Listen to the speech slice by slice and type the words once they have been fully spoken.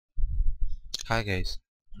Hi guys,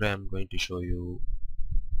 today I'm going to show you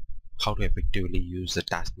how to effectively use the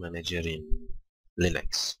task manager in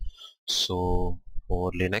Linux. So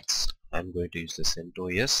for Linux I'm going to use the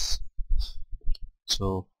CentOS.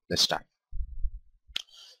 So let's start.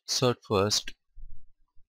 So at first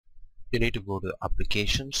you need to go to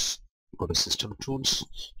applications, go to system tools.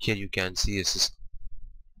 Here you can see a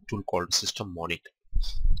tool called system monitor.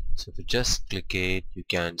 So if you just click it, you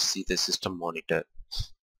can see the system monitor.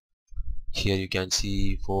 Here you can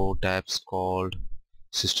see 4 tabs called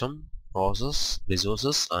system, process,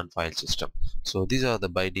 resources and file system. So these are the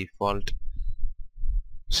by default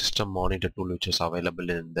system monitor tool which is available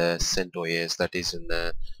in the CentOS, that is in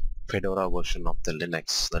the Fedora version of the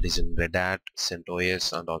Linux, that is in Red Hat,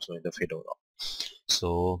 CentOS and also in the Fedora.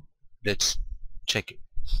 So let's check it.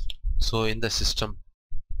 So in the system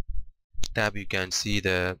tab you can see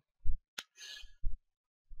the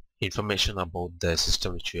information about the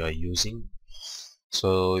system which you are using.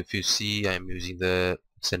 So if you see, I'm using the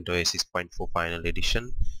CentOS 6.4 final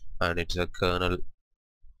edition and it's a kernel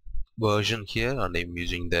version here, and I'm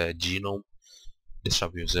using the Genome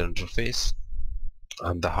desktop user interface,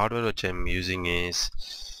 and the hardware which I'm using is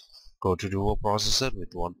Core 2 Duo processor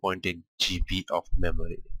with 1.8 GB of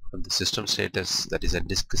memory, and the system status, that is a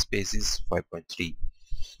disk space, is 5.3.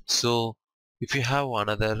 So if you have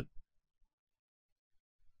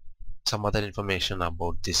some other information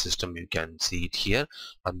about this system, you can see it here,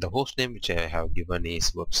 and the host name which I have given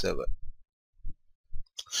is web server.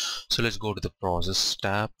 So let's go to the process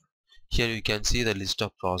tab. Here you can see the list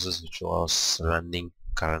of processes which was running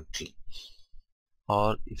currently,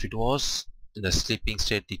 or if it was in a sleeping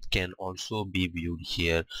state it can also be viewed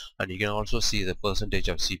here, and you can also see the percentage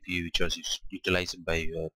of CPU which was utilized by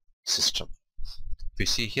your system. If you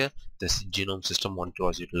see here, this genome system monitor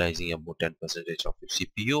was utilizing about 10% of your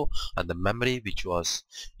CPU, and the memory which was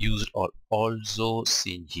used are also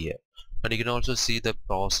seen here, and you can also see the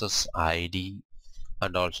process ID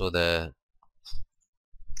and also the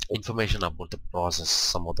information about the process,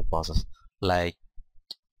 some of the process, like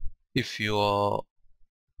if you are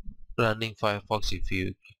running Firefox, if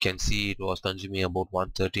you can see it was consuming about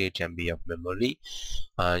 138 MB of memory,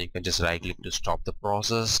 and you can just right click to stop the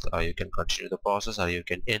process, or you can continue the process, or you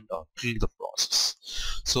can end or kill the process.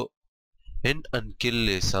 So end and kill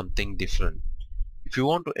is something different. If you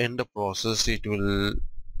want to end a process, it will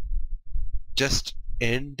just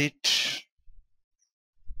end it.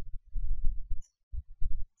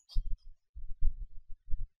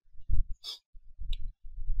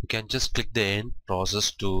 You can just click the end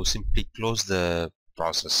process to simply close the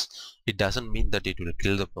process. It doesn't mean that it will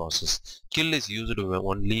kill the process. Kill is used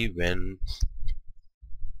only when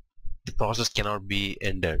the process cannot be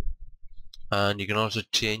ended. And you can also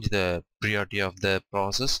change the priority of the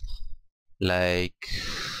process, like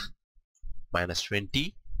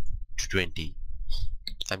 -20 to 20.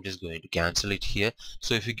 I'm just going to cancel it here.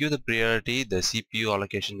 So if you give the priority, the CPU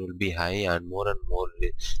allocation will be high and more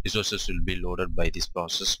resources will be loaded by this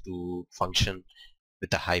process to function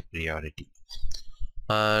with a high priority.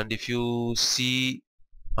 And if you see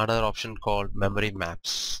another option called memory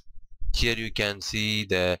maps, here you can see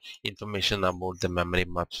the information about the memory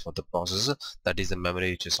maps for the processor, that is the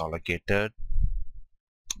memory which is allocated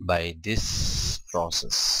by this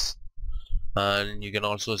process. And you can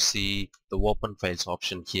also see the open files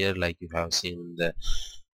option here, like you have seen in the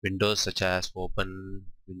Windows, such as open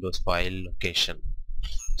Windows file location.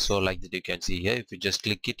 So like that you can see here, if you just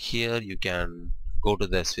click it here, you can go to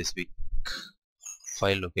the specific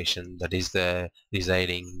file location, that is the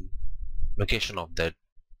residing location of that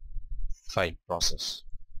file process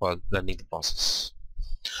for running the process.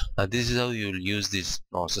 And this is how you will use this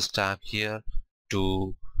process tab here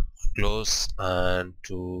to close and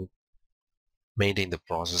to maintain the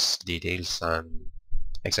process details and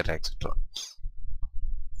etc, etc.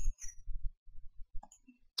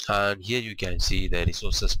 And here you can see the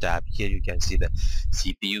resources tab. Here you can see the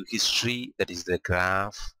CPU history, that is the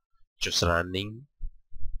graph which is running,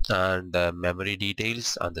 and the memory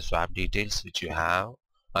details and the swap details which you have,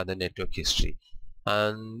 and the network history.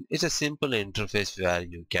 And it's a simple interface where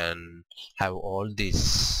you can have all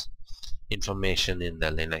this information in the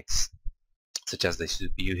Linux, such as the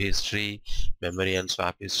CPU history, memory and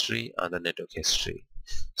swap history, and the network history.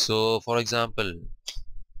 So for example,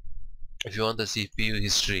 if you want the CPU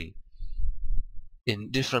history in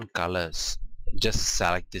different colors, just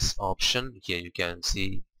select this option. Here you can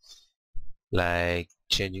see, like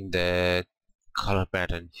changing the color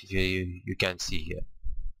pattern. Here you can see here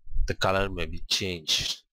the color may be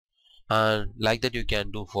changed, and like that you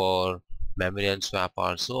can do for memory and swap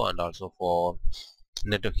also, and also for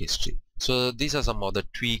network history. So these are some of the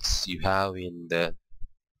tweaks you have in the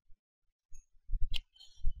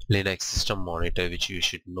Linux system monitor which you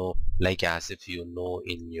should know, like as if you know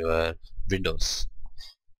in your Windows.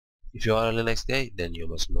 If you are a Linux guy, then you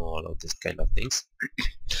must know all of this kind of things.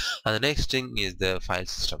 And the next thing is the file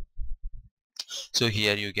system. So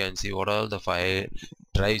here you can see what are the file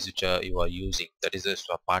drives which you are using, that is the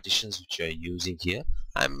partitions which you are using here.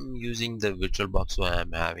 I'm using the VirtualBox, so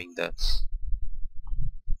I'm having the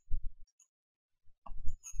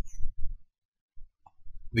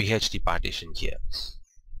VHD partition here.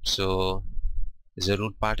 So this is a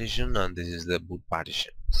root partition and this is the boot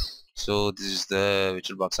partition. So this is the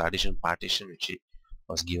VirtualBox addition partition which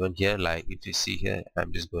was given here. Like if you see here,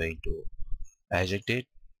 I'm just going to eject it,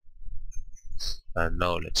 and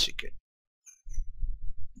now let's check it.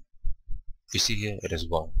 You see here it is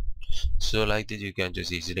gone. So like this you can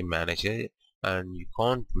just easily manage it, and you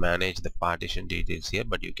can't manage the partition details here,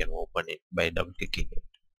 but you can open it by double clicking it.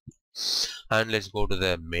 And let's go to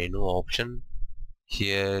the menu option.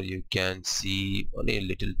 Here you can see only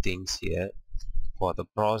little things here. For the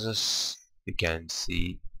process you can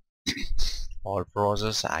see all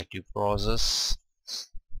process, active process,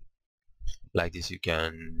 like this you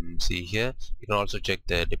can see here. You can also check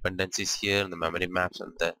the dependencies here and the memory maps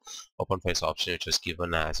and the open files option which was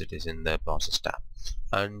given as it is in the process tab.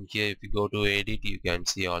 And here if you go to edit, you can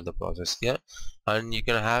see all the process here, and you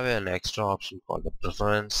can have an extra option called the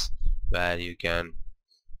preference, where you can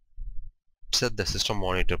set the system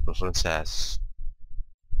monitor preference as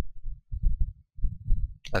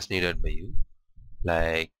needed by you.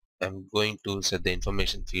 Like I'm going to set the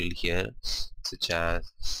information field here, such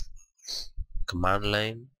as command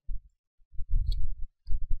line,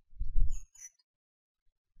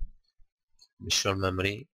 visual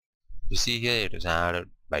memory. You see here it is added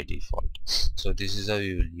by default. So this is how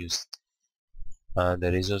you will use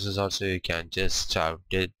the resources. Also you can just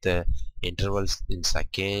update the intervals in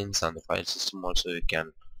seconds, and the file system also you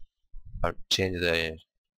can change the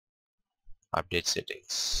update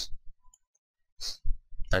settings,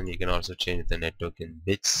 and you can also change the network in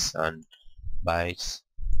bits and bytes.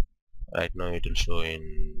 Right now it will show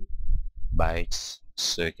in bytes,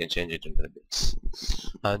 so you can change it into the bits.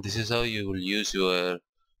 And this is how you will use your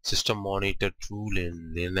system monitor tool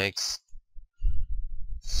in Linux.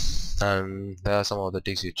 And there are some other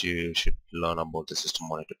things which you should learn about the system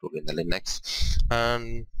monitor tool in the Linux.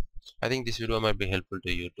 And I think this video might be helpful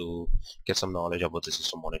to you to get some knowledge about the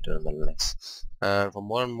system monitor in the Linux. And for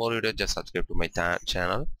more and more videos, just subscribe to my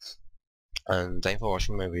channel. And thank you for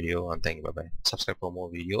watching my video, and thank you. Bye bye. Subscribe for more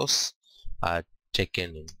videos. Check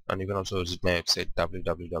in, and you can also visit my website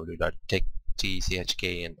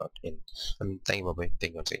www.techtchkn.in. And thank you. Bye bye.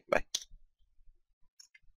 Thank you once again. Bye.